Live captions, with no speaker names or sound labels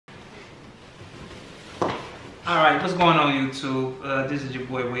Alright, what's going on YouTube? This is your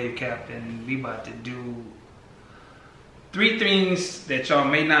boy Wavecap, and we about to do 3 things that y'all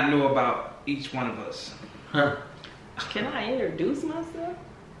may not know about each one of us. Huh? Can I introduce myself?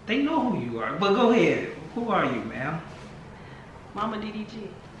 They know who you are, but go ahead. Who are you, ma'am? Mama DDG.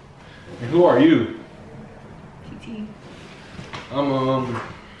 And who are you? Teetee. I'm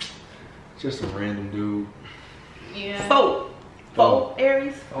just a random dude. Yeah. Fo.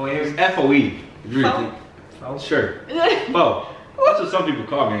 Aries. Oh, Aries. F-O-E. If you really Fo. think. Oh, Sure. Fo. That's what some people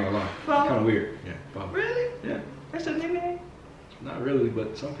call me, ain't gonna lie. It's Fo. kind of weird. Yeah. Fo. Really? Yeah. That's your nickname? Not really,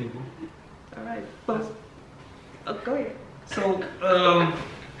 but some people. Alright. Oh, go ahead. So,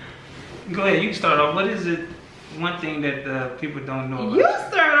 go ahead. You can start off. What is it? One thing that people don't know about You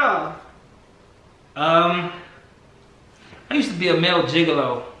start off. I used to be a male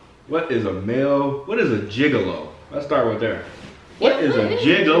gigolo. What is a male? What is a gigolo? Let's start with there. What Yeah, is a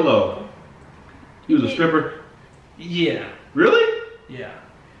gigolo? You was a stripper? Yeah. Really? Yeah.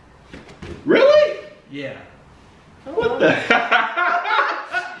 Really? Yeah. What the?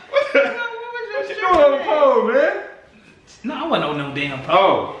 What you doing on the phone, man? No, I wasn't on no damn pole.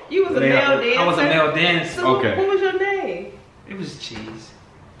 Oh. You was a male dancer? I was a male dancer. So Okay. what was your name? It was cheese.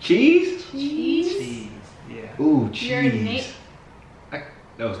 Cheese? Cheese. Yeah. Ooh, Your name? cheese.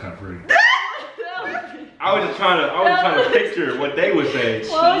 That was kind of pretty. I was just trying to picture what they would say.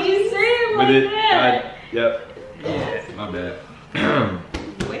 Why would you say it like that? Yep. Yeah. My bad.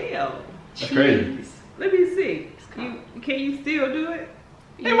 Well, That's crazy. cheese. Let me see. Can you still do it?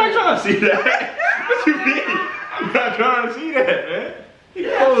 Am I trying to see that? What you mean? I'm not trying to see that, man. Keep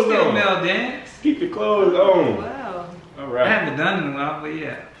your Yeah, I'm clothes still on. male dance. Keep your clothes on. Wow. All I right. haven't done it in a while, but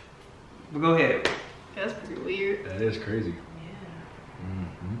yeah. But go ahead. That's pretty weird. That is crazy. Yeah.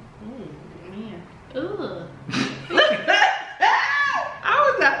 Mm-hmm. Man. Ugh. I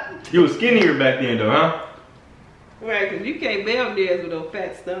was not. You was skinnier back then, though, huh? Right, because you can't male dance with a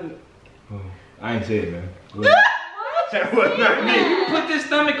fat stomach. Oh, I ain't say it, man. That was not me. You put this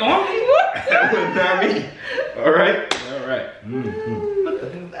stomach on me? That was not me. All right. All right. Mm-hmm. What the?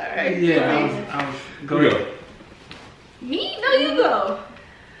 Alright. Yeah, I was go Here we ahead. Me? No, you go.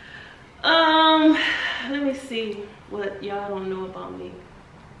 Let me see what y'all don't know about me.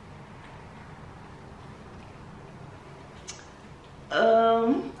 I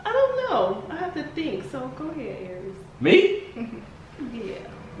don't know. I have to think. So go ahead, Aries. Me? Yeah.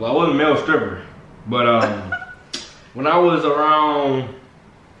 Well, I wasn't a male stripper, but when I was around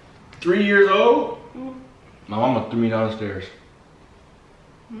 3 years old, my mama threw me down the stairs.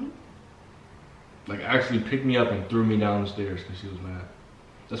 Like actually picked me up and threw me down the stairs because she was mad.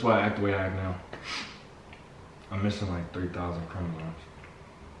 That's why I act the way I act now. I'm missing like 3,000 chromosomes.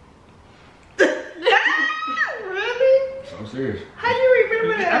 Really? So I'm serious. How you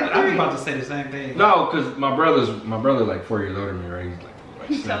remember that? I was about to say the same thing. No, because my brother's like 4 years older than me, right? He's like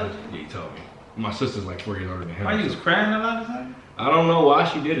He 7. told you? Yeah, he told me. My sister's like 4 years older than him. Why you was crying a lot of time? I don't know why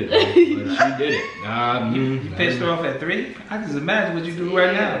she did it, though, but she did it. You pissed her off at 3? I can just imagine what you do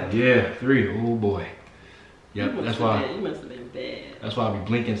right now. Yeah, 3. Oh boy. Yep, that's why. You must have been bad. That's why I be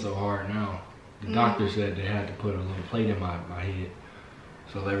blinking so hard now. The doctor said they had to put a little plate in my head,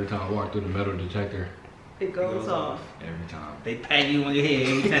 so every time I walk through the metal detector, It goes off. every time. They pat you on your head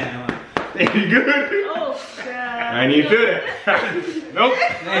every time. They be good. Oh God. I ain't even feel that. Nope.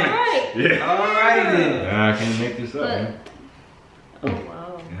 Alright. Yeah. Alrighty then. Nah, I can't make this up, man. Oh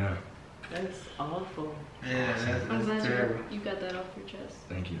wow. Yeah. That's awful. Yeah, I'm that's glad terrible. you got that off your chest.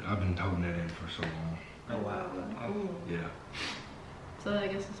 Thank you. I've been holding that in for so long. Oh wow. Oh. Yeah. So I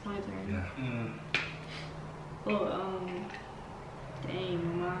guess it's my turn. Yeah. Mm. Well,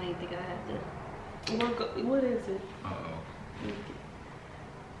 dang, I didn't think I had to. What is it? Uh-oh.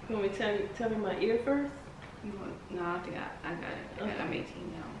 You want me to tell me my ear first? No, I think I got it. Okay. I'm 18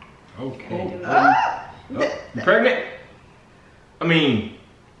 now. Okay. Ah! Oh, you pregnant? I mean,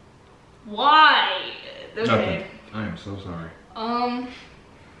 Why? Okay. nothing. I am so sorry.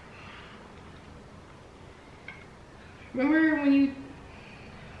 Remember when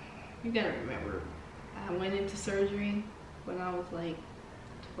you gotta remember, I went into surgery when I was like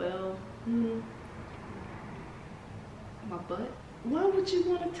 12. My butt. Why would you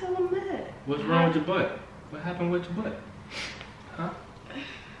want to tell them that? What's wrong with your butt? What happened with your butt? Huh?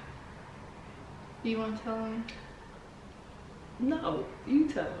 Do you want to tell them? No, you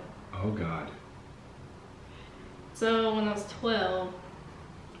tell them. Oh God. So when I was 12,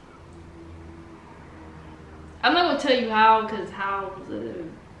 I'm not gonna tell you how, because how was a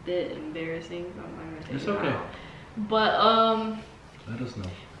bit embarrassing. So I'm not gonna tell It's you okay. how. But Let us know.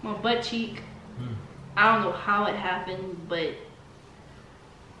 my butt cheek, I don't know how it happened, but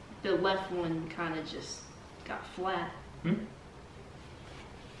the left one kind of just got flat. Hmm?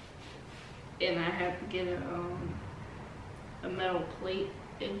 And I had to get a metal plate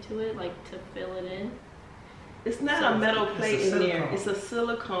into it, like to fill it in. It's not a metal plate It's a in there. silicone. It's a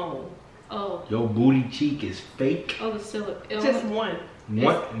silicone. Oh, Your booty cheek is fake. oh, the silicone. Just one.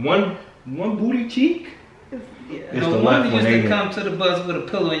 One booty cheek? Yeah. It's No the wonder left you one, used ain't to it? come to the bus with a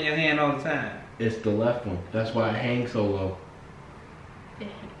pillow in your hand all the time. It's the left one. That's why I hang so low.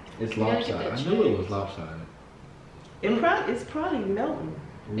 It's You gotta get lopsided. that I knew it was checked. lopsided. It's probably melting.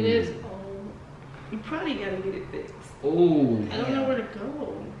 It is. Oh, You probably gotta get it fixed. Oh. I don't know where to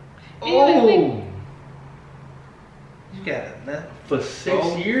go. Oh. You got it. For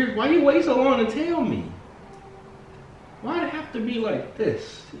 6 years? Why you wait so long to tell me? Why'd it have to be like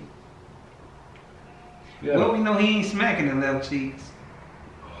this? Well, we know he ain't smacking the left cheeks.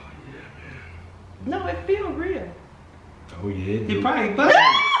 No, it feel real. Oh yeah. He probably busted.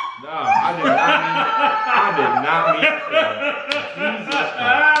 No, I did not mean that. Jesus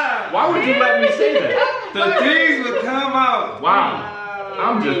Christ. Why would you let me say that? The things would come out. Wow.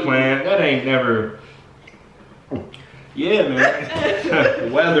 I'm just playing. That ain't never. Yeah, man.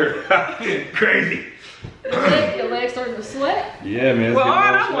 The weather. Crazy. Your legs starting to sweat. Yeah, man. it's Well, all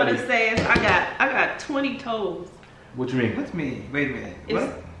getting I want to sweaty. say is I got 20 toes. What you mean? What's me? Wait a minute. It's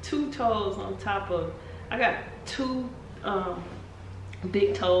What? 2 toes on top of. I got 2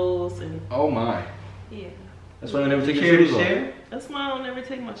 big toes and Oh my. yeah. That's why I never take your Care to shoes off. share? That's why I don't ever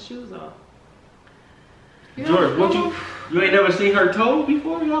take my shoes off. George, what you ain't never seen her toes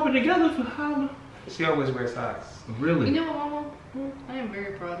before? Y'all been together for how long? She always wears socks. Really? You know what, Mama? I am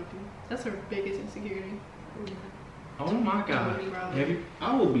very proud of you. That's her biggest insecurity. Oh my God. I'm proud. Have you?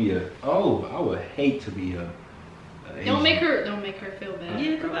 I would hate to be a Don't make her feel bad.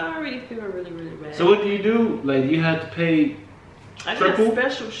 Yeah, because I already feel really, really bad. So what do you do? Like you had to pay, I triple? got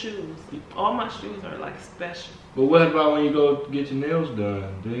special shoes. All my shoes are like special. but what about when you go get your nails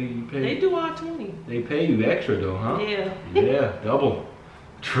done? They do all 20. They pay you extra though, huh? Yeah. Yeah, double,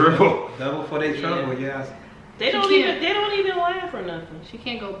 triple. Double for their trouble, yeah. They don't even laugh or nothing. She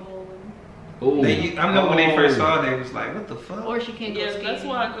can't go bowling. Ooh. I know when they first saw it, they was like, what the fuck? Or she can't go Yeah, skating. that's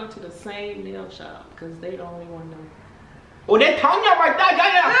why I go to the same nail shop because they the only one know. Oh, that Tanya right there,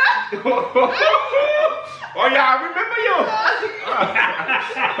 yeah. Oh yeah, I remember you.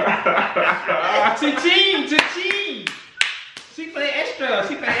 Cha-ching! She play extra.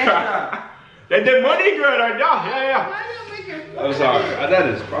 That the money girl right there, yeah. Why you make her I'm sorry.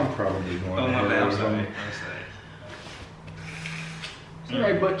 I'm probably going. Oh my bad, I'm sorry. It's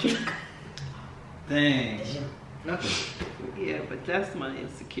alright, butt cheek. Dang. Nothing. Yeah, but that's my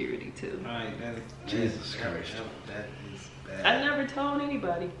insecurity too. Alright, Jesus Christ. That is bad. I never told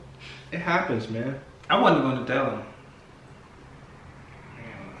anybody. It happens, man. I wasn't going to tell him.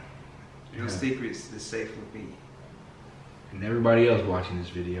 Your Yeah. secrets is safe with me. And everybody else watching this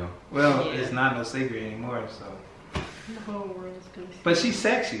video. Well, Yeah. it's not no secret anymore, so. The whole world is gonna see. But she's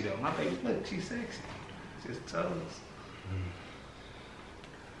sexy though. My baby, look, she's sexy. Just toes.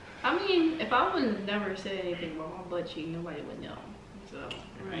 I mean, if I would have never said anything about my butt cheek, nobody would know. So,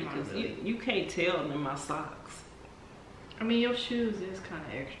 Right, I'm not because really- you can't tell them in my socks. I mean, your shoes is kind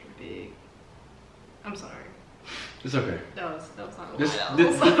of extra big. I'm sorry. It's okay. That was not This right.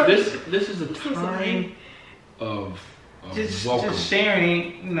 this is a so time sorry. of Just welcome.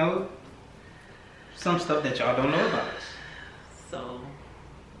 sharing, you know, some stuff that y'all don't know about us. So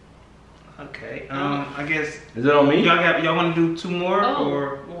Okay. I guess Is it on me? y'all want to do 2 more Oh.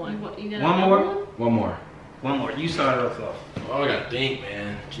 or one. You got One another more? one? One more. one more? You started us off. Oh, I gotta think,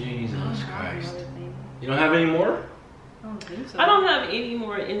 man. Jesus Oh, I don't Christ. know anything. You don't have any more? I don't think so. I don't have any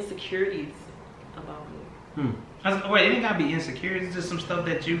more insecurities about me. Wait, it ain't gotta be insecure. It's just some stuff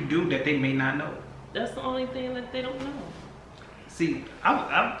that you do that they may not know. That's the only thing that they don't know. See, I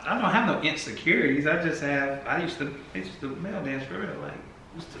don't have no insecurities. I used to male dance for real, like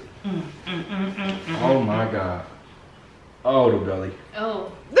used to. Oh my God. Oh, the belly.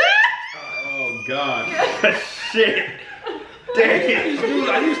 Oh. Oh God. Shit. Dang.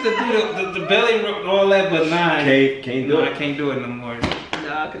 I used to do the belly rub and all that, but nah, Can't do I it. can't do it no more.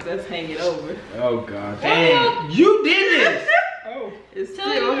 Nah, because that's hanging over. Oh God. Dang, you did this. Oh. It's Tell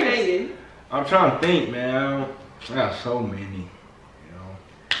still yours. hanging. I'm trying to think, man. I got so many.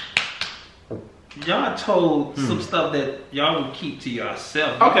 Y'all told some stuff that y'all would keep to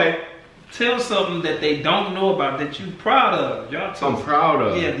yourself. Okay. Tell something that they don't know about that you proud of. Y'all told I'm proud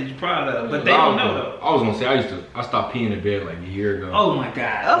of. Yeah, that you proud of, but they don't know though. I was gonna say I stopped peeing in bed like a year ago. Oh my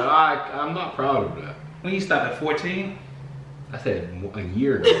God. But I'm not proud of that. When you stopped at 14? I said a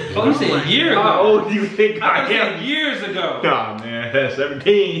year ago. Oh, you said a year ago. How old do you think I I said am? years ago. Nah, man,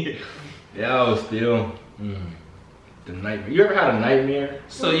 17. Yeah, I was still. The nightmare. You ever had a nightmare?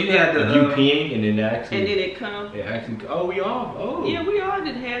 So you had the you peeing and then actually. And then it come. It actually. Oh, we all. Oh. Yeah, we all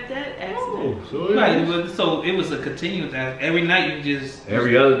didn't have that accident. Oh, so right, so it was a continuous. Every night you just.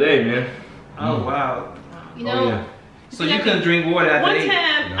 every other day, man. Oh wow. You know. Oh, yeah. So you couldn't drink water after One 8?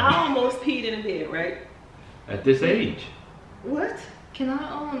 time, No. I almost peed in the bed, right? At this age. What? Can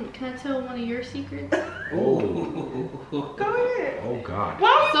I tell one of your secrets? Oh. Go ahead. Oh God.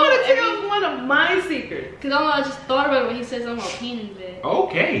 Why would So you want to every- tell one of my secrets? Cause I just thought about it when he said something about peeing in bed.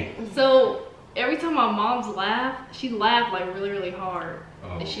 Okay. So every time my mom's laugh, she laughed like really, really hard,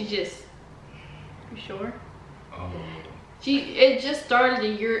 and she just. You sure? Oh. It just started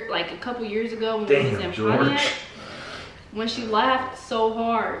a couple years ago when we was in George. Pontiac. When she laughed so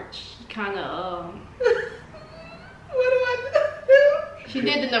hard, she kind of What do I do? she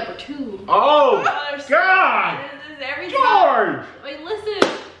did the number 2. Oh There's- God. This is every time. George. Wait, listen.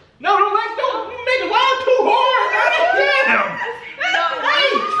 No, don't make it laugh too hard. Damn. No,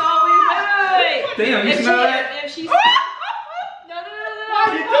 it's always wait. Damn, you If smell she, that? if she, no. Why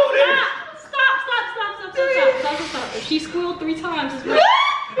you do this? Stop. If she squealed 3 times, it's right.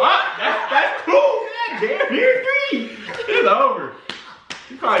 That's cool. Damn, here's 3. It's over.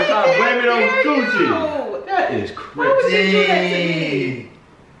 You probably try to blame it on Gucci. No. That is Why would crazy. you do that to me?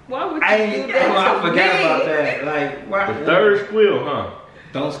 Why would you do that I to forgot me? about that. Like, why? The third squeal, huh?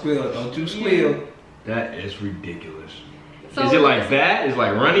 Don't squeal. Don't you squeal. That is ridiculous. So Is it like that? Is it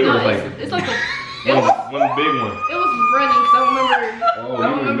like running No, or it's like a. one big one? It was running. So I Oh,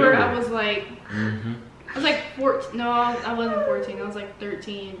 remember. you I was like. Mm-hmm. I was like 14. No, I wasn't 14. I was like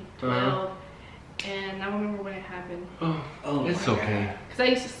 13, 12. Uh-huh. And I don't remember when it happened. Oh, it's okay. Because I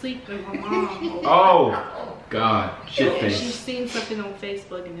used to sleep with my mom. Oh, God. Shit And she face. seen something on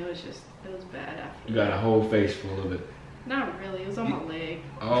Facebook and it was bad after. You got a whole face full of it. Not really. It was on my leg.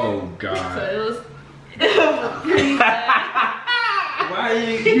 Oh, So God. it was pretty bad. Why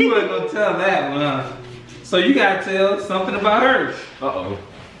you wasn't gonna tell that one? Huh? So you gotta tell something about her. Uh-oh.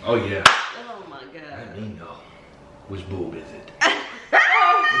 Oh, yeah. Oh my god. Let me know. Which boob is it?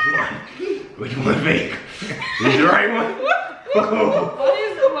 Which one fake? Is the right one?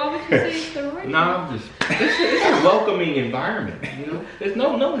 Why would you say it's the right No, I'm just. It's a welcoming environment. You know, there's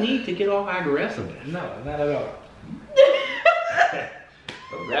no need to get all aggressive. No, not at all.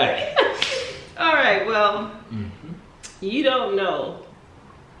 All right. All right. Well, you don't know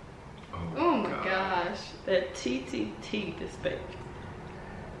Oh my gosh. that Teetee teeth is fake.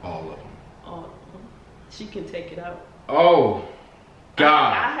 All of them. All of them. She can take it out. Oh,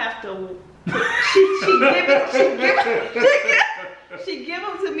 God. I have to. She give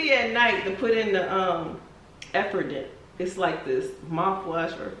them to me at night to put in the effort in. It's like this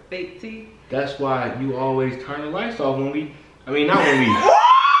mouthwash for fake teeth. That's why you always turn the lights off when we. I mean, not when we.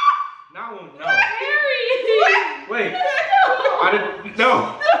 Not when. No. Aries! Wait. I didn't.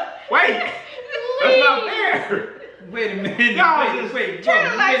 No. Wait. That's not fair. Wait a minute. No, wait. Turn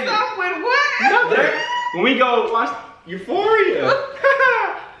the lights off with what? Nothing. When we go watch Euphoria.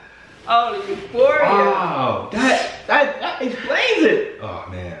 Oh, the Euphoria. Wow. That explains it. Oh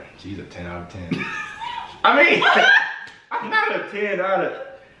man, she's a 10 out of 10. I mean, I'm not a 10 out of.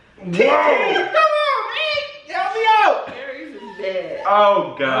 Whoa! Come on, man, help me out. Aries is dead.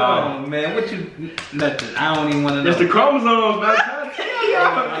 Oh God. Oh man, what you? Nothing. I don't even want to know. It's the chromosomes, man. I'm trying to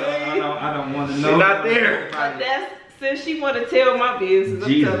tell y'all, I don't want to know. They're not there. But that's since she want to tell my business. I'm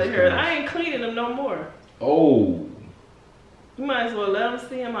Jesus telling her Christ. I ain't cleaning them no more. Oh. You might as well let them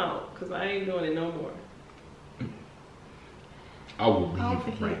see him out, cause I ain't doing it no more. I will I don't leave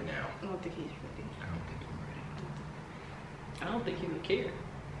think right now. I don't think he's ready. I don't think I'm ready. I don't think he would care.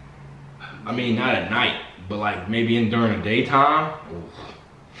 I mean, not at night, but like maybe during the daytime. Oof.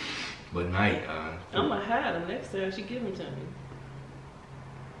 But night, I'm gonna hide him next time she give him to me.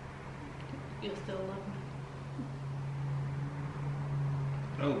 You'll still love him.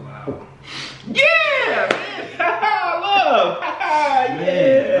 Oh wow. Yeah, man. Love. Man.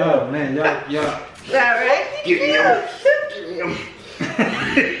 Yeah. Oh man, y'all. All right. Give me him.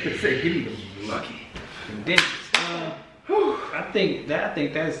 Say, give me the lucky. Dentist. I think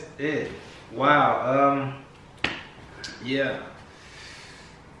that's it. Wow. Yeah.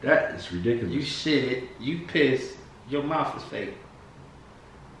 That is ridiculous. You shit it. You pissed. Your mouth is fake.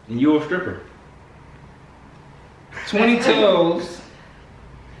 And you a stripper. 20 toes.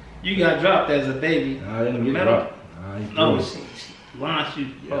 You got dropped as a baby. I didn't get Metal. dropped. Oh shit. Why don't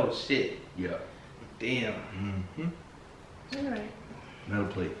you? Yeah. Oh shit. Yeah. Damn. Mm-hmm. All right. Metal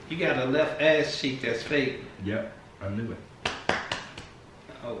plate. You got a left ass cheek that's fake. Yep. I knew it.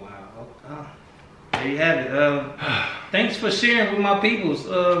 Oh wow. Oh, there you have it. Thanks for sharing with my peoples.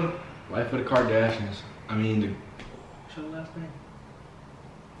 Life of the Kardashians. I mean, what's your last name?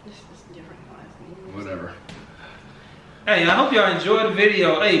 It's just different last name. Whatever. Hey, I hope y'all enjoyed the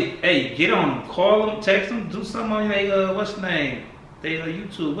video. Hey, get on, call them, text them, do something on your what's the name? They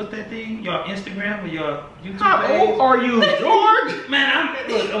YouTube. What's that thing? Your Instagram or your YouTube How page? old are you, George? Man,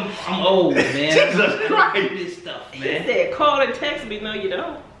 I'm old, man. Jesus Christ. This stuff, He man. said call and text me. No, you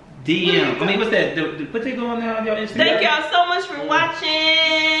don't. DM. I mean, what's that? What they going on your Instagram? Thank y'all so much for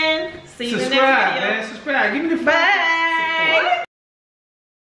watching. See you in the next Subscribe, video. man. Subscribe. Give me the Bye.